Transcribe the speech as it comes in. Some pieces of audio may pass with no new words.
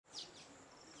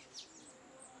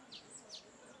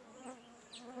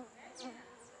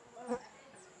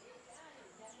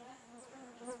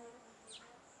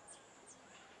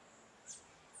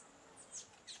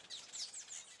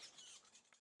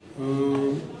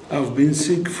I've been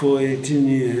sick for 18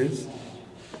 years,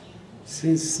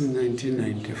 since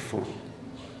 1994,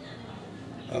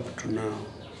 up to now.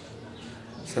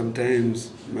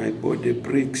 Sometimes my body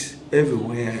breaks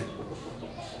everywhere.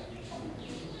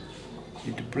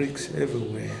 It breaks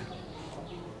everywhere.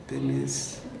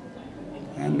 Penis,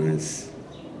 anus,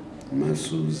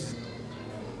 muscles,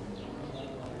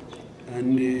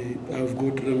 and I've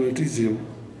got rheumatism,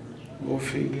 all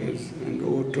fingers and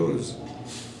all toes.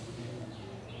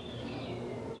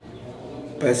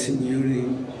 Passing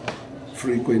urine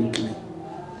frequently.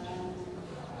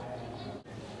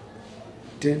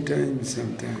 10 times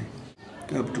sometimes.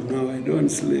 Up to now I don't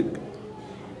sleep.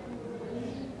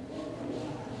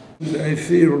 I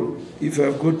feel if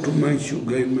I've got too much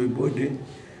sugar in my body,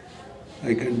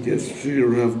 I can just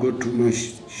feel I've got too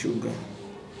much sugar.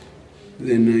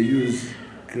 Then I use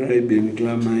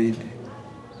chloribenzamide.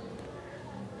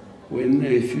 When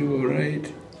I feel all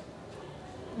right,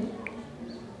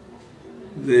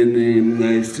 then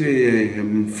I say I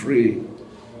am free.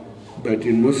 But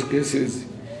in most cases,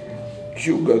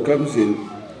 sugar comes in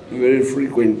very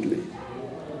frequently.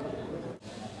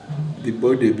 The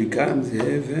body becomes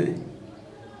heavy,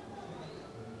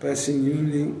 passing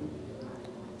urine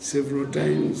several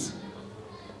times,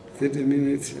 30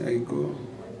 minutes I go.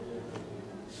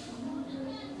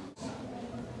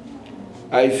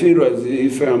 I feel as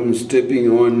if I'm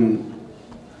stepping on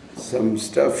some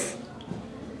stuff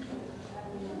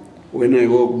when I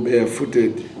walk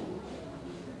barefooted,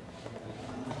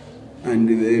 and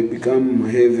they become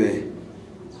heavy.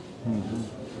 Mm-hmm.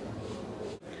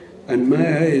 And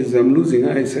my eyes, I'm losing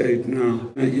eyesight now.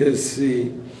 I just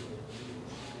see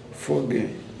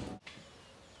foggy.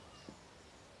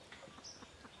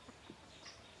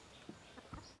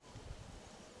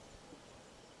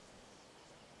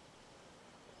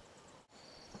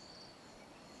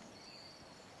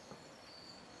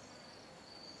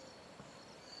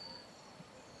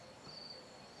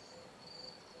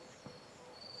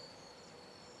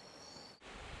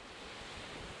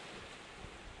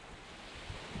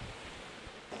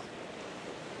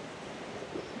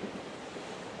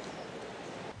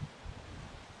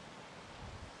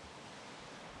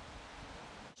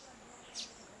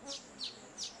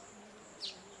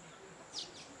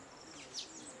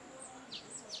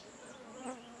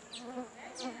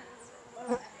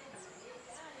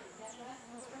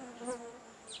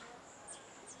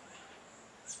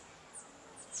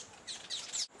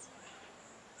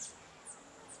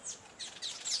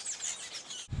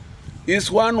 It's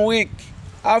 1 week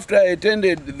after I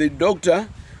attended the doctor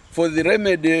for the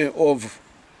remedy of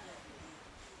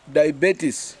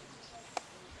diabetes.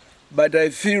 But I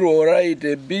feel all right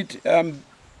a bit. I'm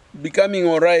becoming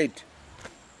all right.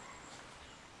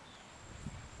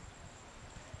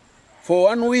 For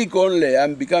 1 week only,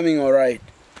 I'm becoming all right.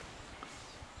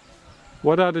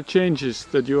 What are the changes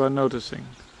that you are noticing?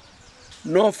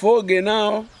 No foggy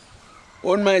now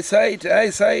on my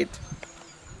eyesight.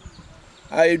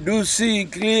 I do see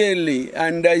clearly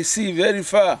and I see very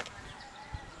far.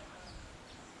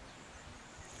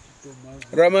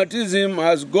 Rheumatism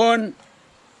has gone.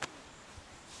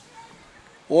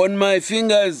 On my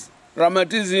fingers,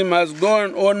 rheumatism has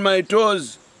gone on my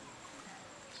toes.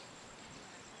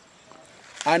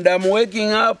 And I'm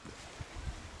waking up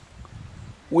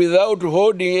without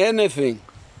holding anything.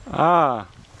 Ah,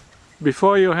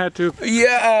 before you had to...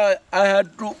 Yeah, I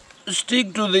had to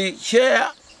stick to the chair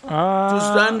to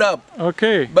stand up.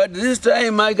 Okay. But this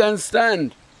time I can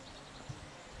stand.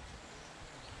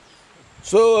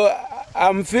 So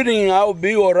I'm feeling I'll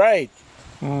be all right.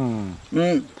 Mm.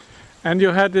 Mm. And you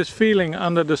had this feeling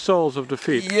under the soles of the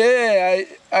feet? Yeah,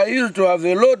 I used to have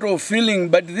a lot of feeling,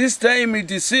 but this time it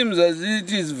seems as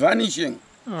it is vanishing.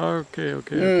 Okay,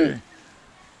 okay.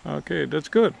 Okay, that's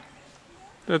good.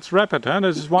 That's rapid, huh?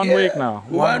 This is 1 week now.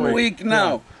 One week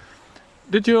now. Yeah.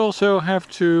 Did you also have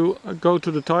to go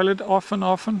to the toilet often?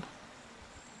 I'm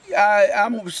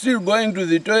still going to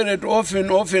the toilet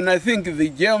often. I think the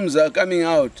germs are coming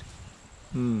out.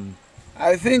 Hmm.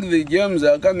 I think the germs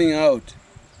are coming out.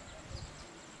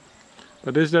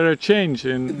 But is there a change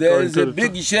in There is a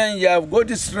big change. I've got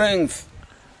strength.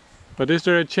 But is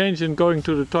there a change in going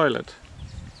to the toilet?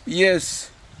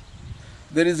 Yes.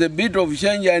 There is a bit of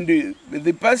change, and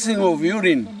the passing of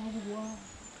urine,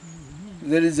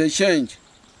 there is a change.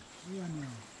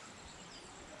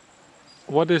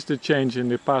 What is the change in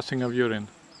the passing of urine?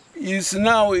 It's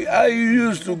now, I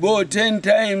used to go 10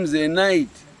 times a night,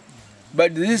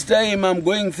 but this time I'm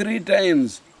going 3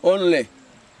 times only.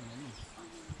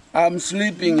 I'm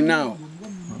sleeping now.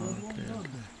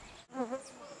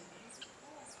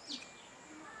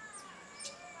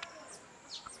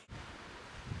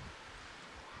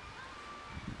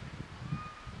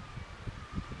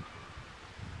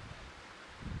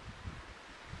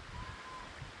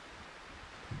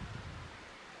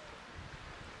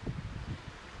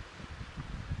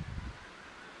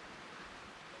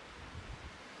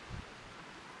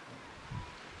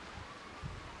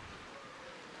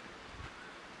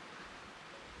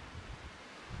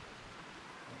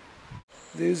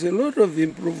 There's a lot of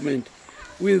improvement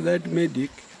with that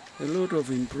medic, a lot of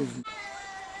improvement.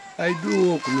 I do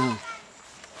walk now.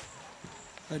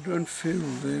 I don't feel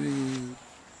very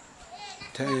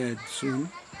tired soon.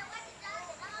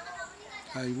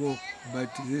 I walk, but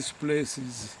this place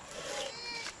is,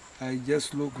 I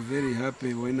just look very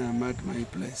happy when I'm at my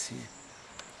place here.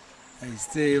 I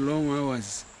stay long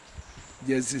hours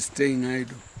just staying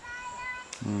idle.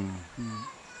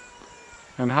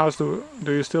 And do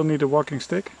you still need a walking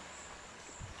stick?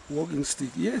 Walking stick,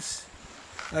 yes.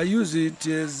 I use it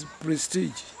as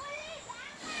prestige.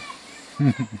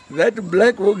 That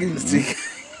black walking stick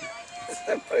is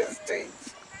a prestige.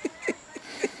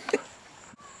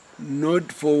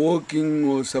 Not for walking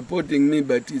or supporting me,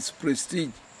 but it's prestige.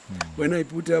 When I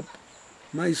put up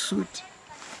my suit,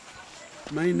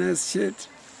 my nice shirt,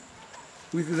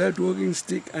 with that walking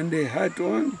stick and a hat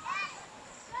on,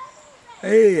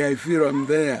 hey, I feel I'm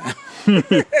there.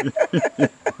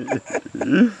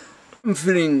 I'm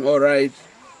feeling all right.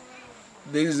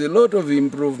 There is a lot of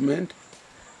improvement,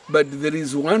 but there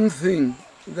is one thing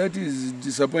that is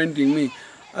disappointing me.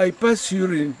 I pass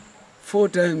urine 4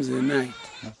 times a night.